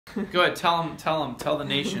Go ahead, tell the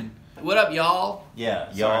nation. What up, y'all?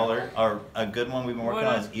 Yeah, y'all are a good one we've been working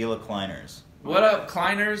on is Kleiners. What up,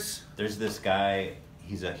 Kleiners? There's this guy,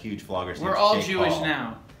 he's a huge vlogger. We're all Jewish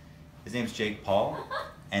now. His name's Jake Paul,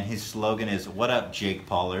 and his slogan is, "What up, Jake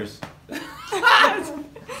Paulers?"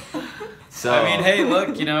 So I mean, hey,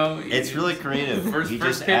 look, you know, it's really creative. First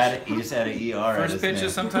just pitch. added an ER. First pitch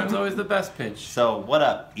is sometimes always the best pitch. So what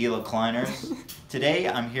up, Kleiners? Today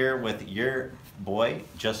I'm here with your boy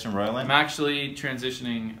Justin Roiland. I'm actually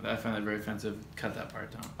transitioning. I find that very offensive. Cut that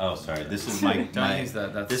part down. Oh, sorry. This is my Don't use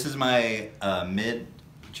that. This is my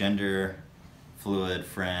mid-gender fluid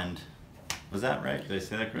friend. Was that right? Did I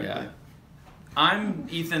say that correctly? Yeah. I'm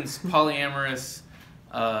Ethan's polyamorous,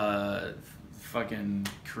 fucking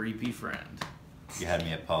creepy friend. You had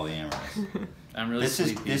me at polyamorous. I'm really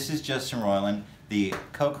sleepy. This is Justin Roiland, the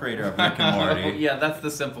co-creator of Rick and Morty. Yeah, that's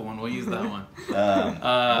the simple one. We'll use that one.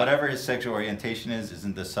 Whatever his sexual orientation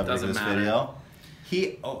isn't the subject of this video.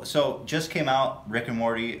 So just came out Rick and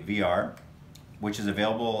Morty VR, which is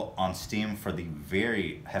available on Steam for the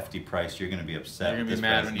very hefty price. You're gonna be upset. You're gonna be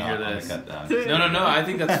mad when you hear this. No. I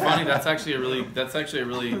think that's funny. That's actually a really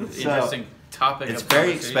interesting topic. It's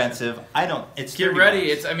very expensive. It's get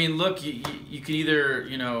ready. It's. I mean, look. You can either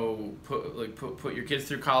put your kids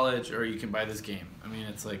through college, or you can buy this game. I mean,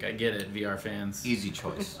 it's like, I get it, VR fans. Easy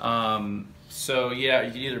choice. So yeah,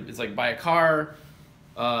 you can either buy a car,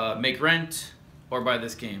 make rent, or buy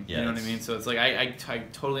this game. Yeah, you know what I mean? So it's like I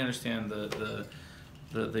totally understand the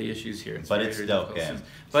issues here. But it's a dope game.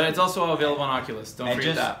 But it's also available on Oculus. Don't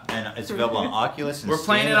forget that. And it's available on Oculus. And we're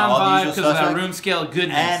playing it on Vive because of that room scale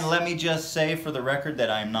goodness. And let me just say for the record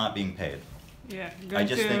that I'm not being paid. Yeah, I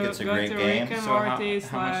just think it's a great game. Rick and So Morty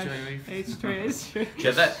how much do /H3.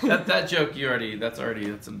 Yeah, that joke you already you already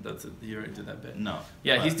did that bit. No.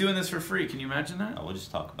 Yeah, he's doing this for free. Can you imagine that? No, we'll just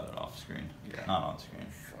talk about it off screen. Yeah. Not on screen.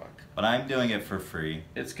 Fuck. But I'm doing it for free.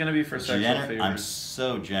 It's gonna be for sexual favors. I'm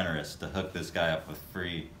so generous to hook this guy up with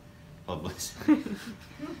free publicity.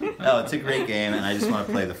 No, it's a great game, and I just want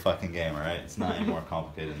to play the fucking game. All right, it's not any more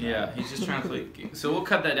complicated than that. Yeah, he's just trying to play. So we'll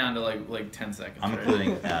cut that down to like 10 seconds. I'm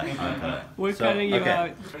including that. We're cutting you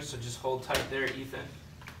out. So just hold tight there, Ethan.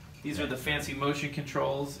 These are the fancy motion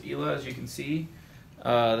controls, Hila, as you can see.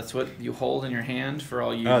 That's what you hold in your hand for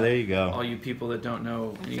all you. Oh, there you go. All you people that don't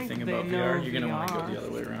know anything about know VR, you're gonna want to go the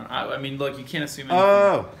other way around. I mean, look, you can't assume anything.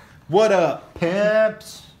 Oh, what up,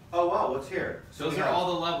 pimps? Oh wow, what's here? Those are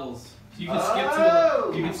all the levels. You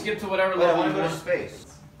can skip to whatever level you want.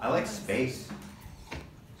 Space. I like space.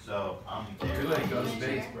 So I'm there. Good, go to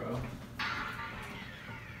space, bro.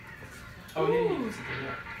 Oh yeah.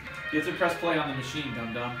 You have to press play on the machine,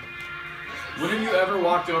 dum dum. When have you ever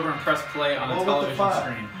walked over and pressed play on a television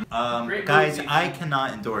screen? Guys, I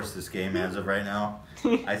cannot endorse this game as of right now.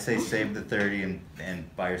 I say save the 30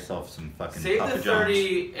 and buy yourself some fucking Save Papa the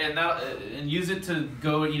 30 and use it to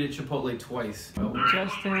go eat at Chipotle twice.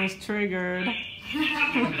 Justin is triggered.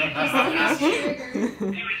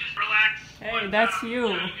 Hey, that's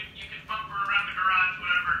you.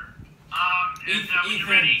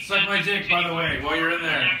 Ethan, suck my dick, by the way, while you're in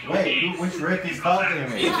there. Wait, which Rick is talking to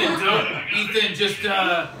me? Ethan, just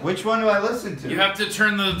Which one do I listen to? you have to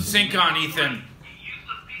turn the sink on, Ethan.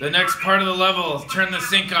 The next part of the level, turn the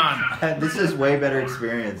sink on. This is way better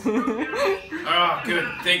experience. Oh, good.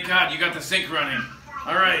 Thank God you got the sink running.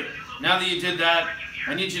 All right, now that you did that,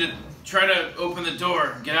 I need you to try to open the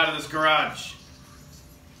door and get out of this garage.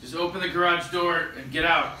 Just open the garage door and get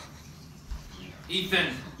out.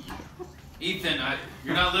 Ethan,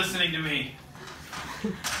 you're not listening to me.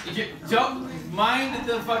 Don't mind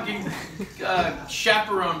the fucking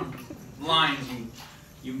chaperone lines,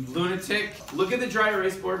 you lunatic. Look at the dry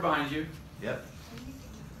erase board behind you. Yep.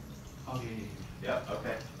 Oh, yeah. Yep,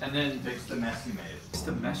 okay. And then Fix the mess you made. It's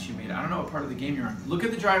the mess you made. I don't know what part of the game you're on. Look at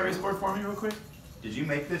the dry erase board for me real quick. Did you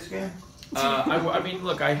make this game? I mean,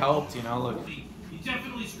 look, I helped, you know, look. You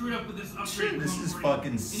definitely screwed up with this upgrade. This is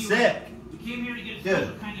fucking sick. We came here to get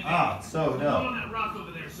Good. kind of So on that rock over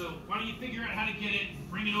there. So why don't you figure out how to get it,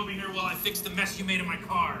 bring it over here while I fix the mess you made in my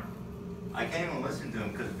car. I can't even listen to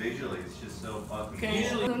him because visually it's just so fucking Okay.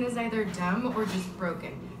 cool. Clone is either dumb or just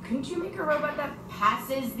broken. Couldn't you make a robot that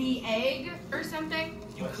passes the egg or something?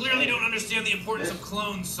 You clearly don't understand the importance of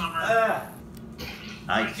clones, Summer.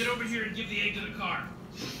 Nice. Get over here and give the egg to the car.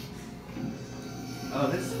 Oh,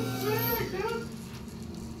 this is sick, dude.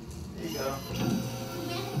 There you go.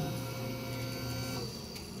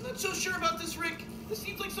 I'm not so sure about this, Rick. This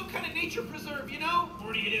seems like some kind of nature preserve, you know?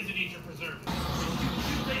 Morty, it is a nature preserve.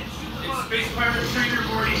 It's Space Pirate Trainer,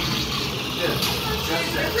 Morty.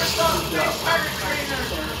 Space Pirate Trainer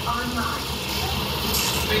online.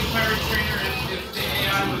 Space Pirate Trainer, if the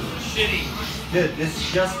AI was shitty. Dude, this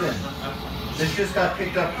is Justin. This just got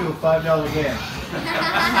picked up to a $5 game.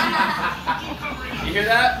 You hear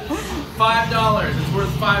that? $5. It's worth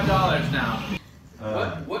 $5 now.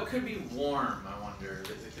 What could be warm, I wonder?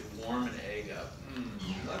 If it could warm an egg up.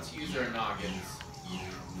 Let's use our noggins.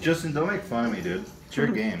 Justin, don't make fun of me, dude. It's your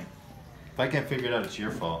game. If I can't figure it out, it's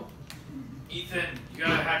your fault. Ethan, you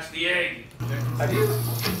gotta hatch the egg. How do you?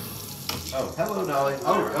 Oh, hello, Dolly.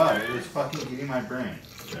 Oh, God, it is fucking eating my brain.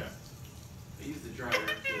 Okay. I use the dryer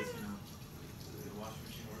because, you know, the washing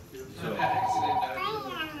machine works too.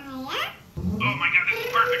 Oh my god, this is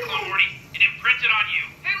perfect, Clone Morty. It imprinted on you.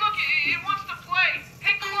 Hey, look, it wants to play.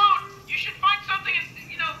 Hey, Clone, you should find something and,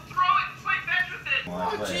 you know, throw it and play fetch with it.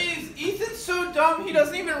 Oh, jeez, Ethan's so dumb he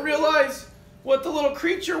doesn't even realize what the little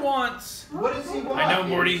creature wants. What does he want? I know,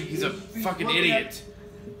 Morty. He's a fucking idiot.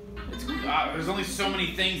 There's only so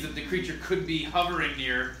many things that the creature could be hovering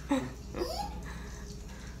near.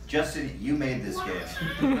 Justin, you made this game.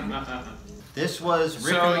 This was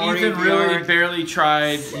Rick So and Morty Ethan really VR. barely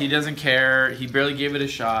tried. He doesn't care. He barely gave it a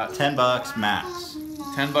shot. $10 max.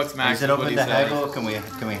 $10 max. Is it open what he to said. haggle? Can we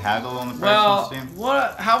haggle on the price Well, on Steam?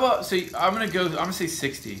 what? How about? So I'm gonna say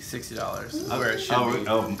 $60 is where it should be.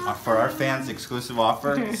 For our fans, exclusive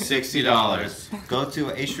offer, $60. Go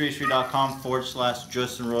to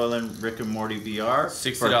h3h3.com/Justin Roiland Rick and Morty VR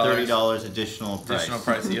for $30 additional price. Additional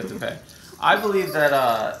price that you have to pay. I believe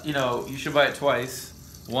that you know, you should buy it twice.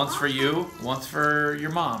 Once for you, once for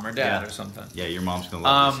your mom or dad or something. Yeah, your mom's gonna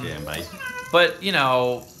love this game, buddy. But you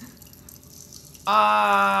know,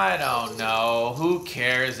 I don't know. Who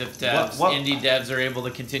cares if indie devs are able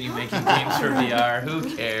to continue making games for VR?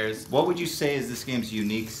 Who cares? What would you say is this game's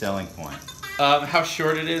unique selling point? How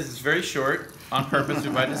short it is. It's very short on purpose.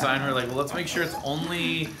 By design, we're like, well, let's make sure it's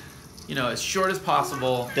only, you know, as short as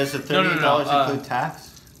possible. Does the $30 include tax?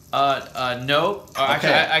 No. Okay,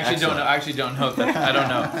 I actually don't know. I actually don't know that. I don't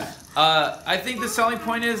know. I think the selling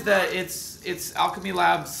point is that it's Alchemy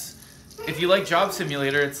Labs. If you like Job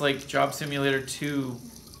Simulator, it's like Job Simulator 2,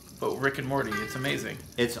 but Rick and Morty. It's amazing.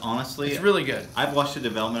 It's honestly, it's really good. I've watched the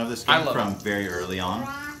development of this game from very early on.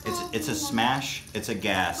 It's a smash, it's a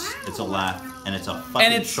gas, it's a laugh, and it's a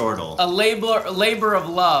fucking chortle. A labor of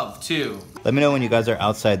love too. Let me know when you guys are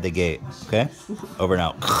outside the gate, okay? Over and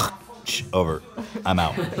out. Over. I'm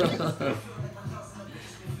out. So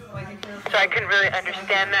I couldn't really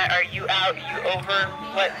understand that. Are you out? You over?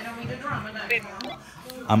 What?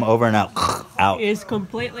 I'm over and out. Out. Is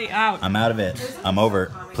completely out. I'm out of it. I'm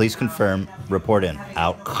over. Please confirm. Report in.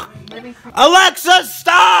 Out. Alexa,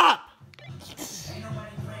 stop!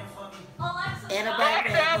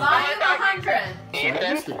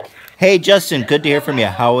 Hey, Justin. Good to hear from you.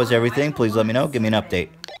 How was everything? Please let me know. Give me an update.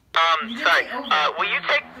 Sorry. Will you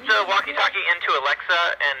take the walkie-talkie into Alexa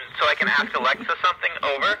and so I can ask Alexa something?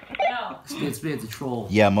 Over? No. It's a troll.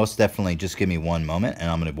 Yeah, most definitely. Just give me one moment, and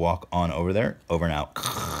I'm going to walk on over there. Over and out.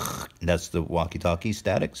 That's the walkie-talkie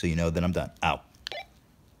static, so you know that I'm done. Out.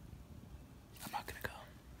 I'm not going to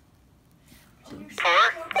go.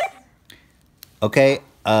 4? Okay,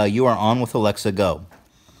 you are on with Alexa. Go.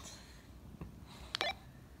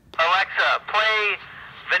 Alexa, play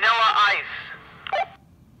Vanilla Ice.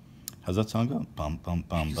 How's that song go? Bum bum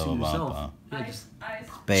bum bum bum bum. Ice.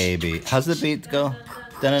 Baby, how's the beat go?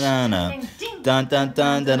 Dun dun dun dun dun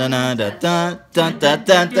dun dun dun dun dun dun dun dun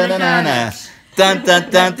dun dun dun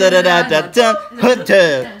dun dun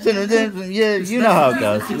dun. Yeah, you know how it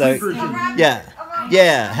goes. Like,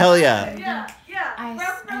 yeah, hell yeah.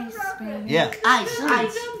 Yeah. Ice.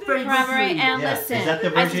 Robbery and listen. Is that the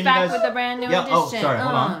version you back guys? with a brand new edition. Oh, sorry.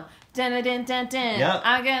 Hold on. Dun. Yep.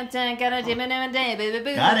 I got a Got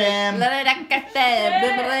him. Is that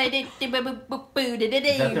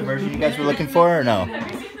the version you guys were looking for, or no?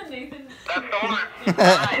 That's the one.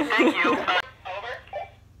 Alright, thank you. Over?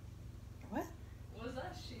 What was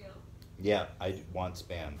that shield? Yeah, I want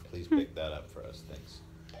spam. Please pick that up for us. Thanks.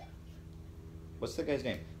 What's the guy's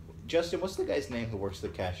name? Justin, what's the guy's name who works the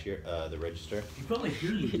cashier, the register? You probably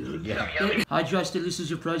hear you, dude. Yeah. Hi, Justin. This is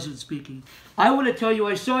your president speaking. I want to tell you,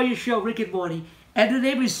 I saw your show, Rick and Morty, and the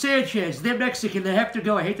name is Sanchez. They're Mexican. They have to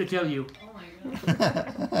go. I hate to tell you. Oh my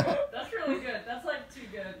god. That's really good. That's like too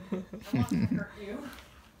good. I want to hurt you.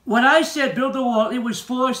 When I said build a wall, it was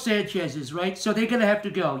 4 Sanchez's, right? So they're going to have to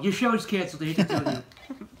go. Your show is canceled. I hate to tell you.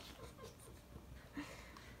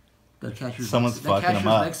 Someone's fucking him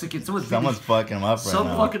up. Mexican. Someone's fucking him up right now. Some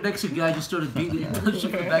fucking Mexican guy just started beating him in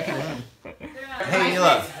the back of the head. Hey,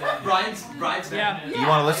 Hila. Brian's Yeah. You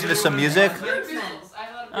want to listen to some music? I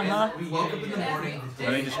thought We woke up in the morning.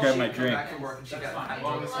 Let me just grab my drink.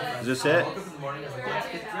 Is this it? Woke up in the morning. I was like, let's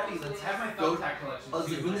get ready. Let's go. I was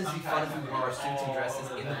like, wouldn't this be fun if we wore our suits and dresses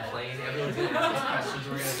in the plane? Everyone's gonna ask us questions.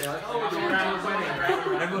 We're gonna say like, oh, we're going to a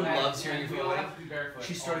wedding. Everyone loves hearing you wedding.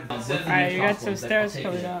 She started. Alright, you got some stairs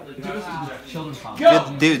coming up.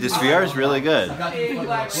 Dude, this VR is really good.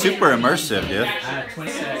 Super immersive, dude.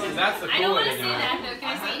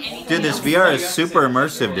 Dude, this VR is super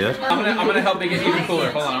immersive, dude. I'm gonna help make it even cooler.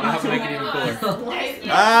 Hold on, I'm gonna help make it even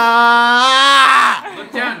cooler. Ah!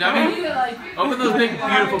 Look down, dummy. Open those big,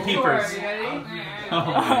 beautiful peepers.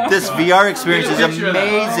 This VR experience is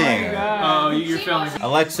amazing. Oh, you're filming.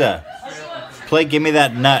 Alexa, play "Give Me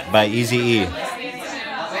That Nut" by Eazy-E.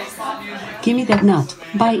 Gimme That Nut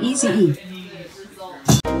by Eazy-E.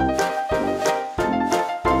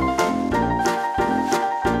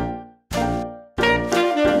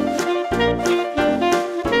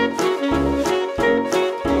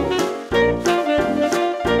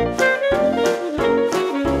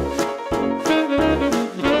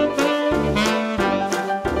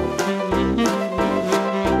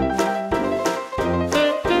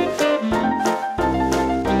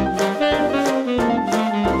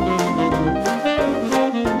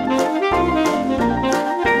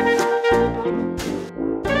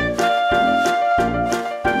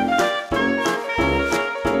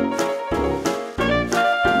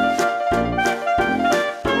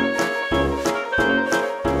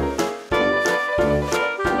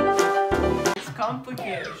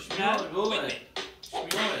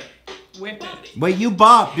 Wait, you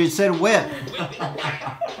bopped. You said whip.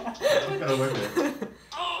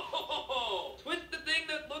 Oh, twist the thing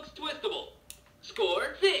that looks twistable.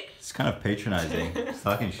 Score 6. It's kind of patronizing. It's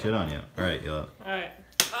talking shit on you. All right, yo. All right.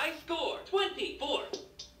 High score 24.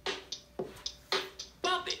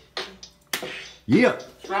 Bump it. Yeah.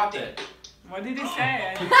 Drop it. What did he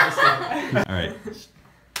say? All right.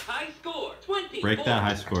 High score 20. Break that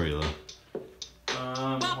high score, Yolo. Hold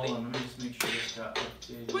on. Let me just make sure this got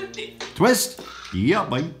updated. Twist. Yeah,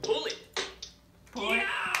 buddy. Pull it. Pull it.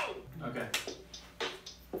 Okay.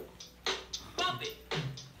 Bump it.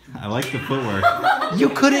 I like the footwork. You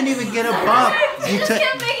couldn't even get a bump. You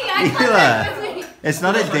kept making eye contact with me. It's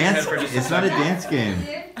not a dance. It's not a dance game.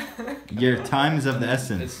 Your time is of the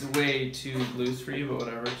essence. It's way too loose for you, but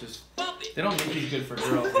whatever. Just they don't make these good for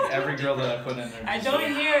girls. Like, every girl that I put in there. I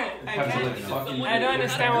don't hear it. I don't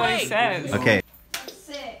understand what he says. Okay. That's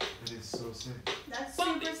sick. It is so sick. That's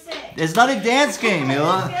super sick. It's not a dance game,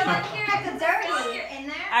 Mila. I feel like you're like a dirty. You're in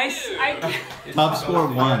there. Top score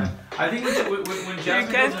 1. I think when Jasmine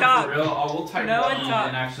can't goes in talk. for real, we'll tighten No it one up talk.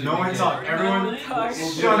 and actually No one make talk. it. Everyone, talk.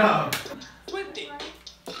 shut up. Twist it.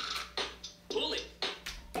 Pull it.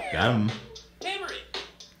 Got him. Hammer it.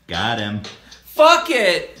 Got him. Fuck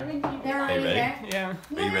it. They're Are you already ready? there. Yeah.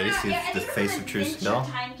 Are you ready to see the face of true skill?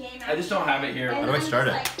 I just don't have it here. How do I start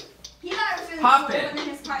it? Pop it.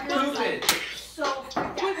 Move it. So freaked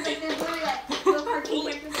out because like there's literally like little cartoon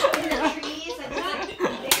characters in the trees, like very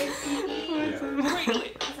creepy.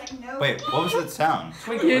 It's like no. Wait, what was that sound?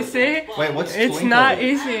 You see? Wait, what's It's twinkle? not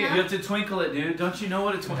easy. You have to twinkle it, dude. Don't you know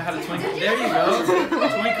what how to twinkle? There you go.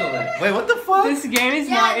 Twinkle it. Wait, what the fuck? This game is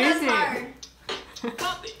not easy.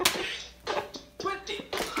 Pop it. Twist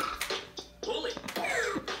it. Pull it.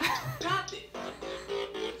 Drop it.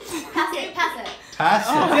 Pass it, pass it. Pass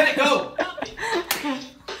it. Let it go. Pop it.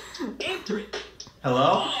 Enter it.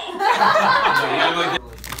 Hello?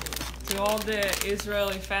 To all the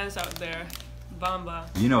Israeli fans out there, Bamba.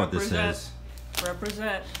 You know what this Represent. is.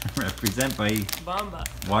 Represent. Represent by. Bamba.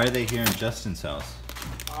 Why are they here in Justin's house?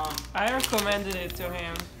 I recommended it to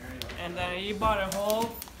him, and then he bought a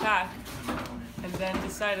whole pack, and then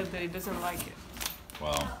decided that he doesn't like it.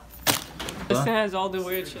 Wow. Justin has all the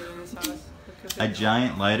weird shit in his house. A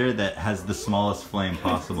giant lighter that has the smallest flame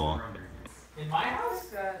possible. In my house?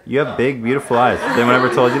 You have big, beautiful eyes. Has anyone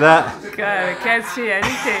ever told you that? God, I can't see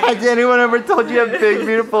anything. Has anyone ever told you you have big,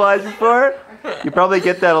 beautiful eyes before? You probably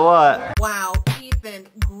get that a lot. Wow.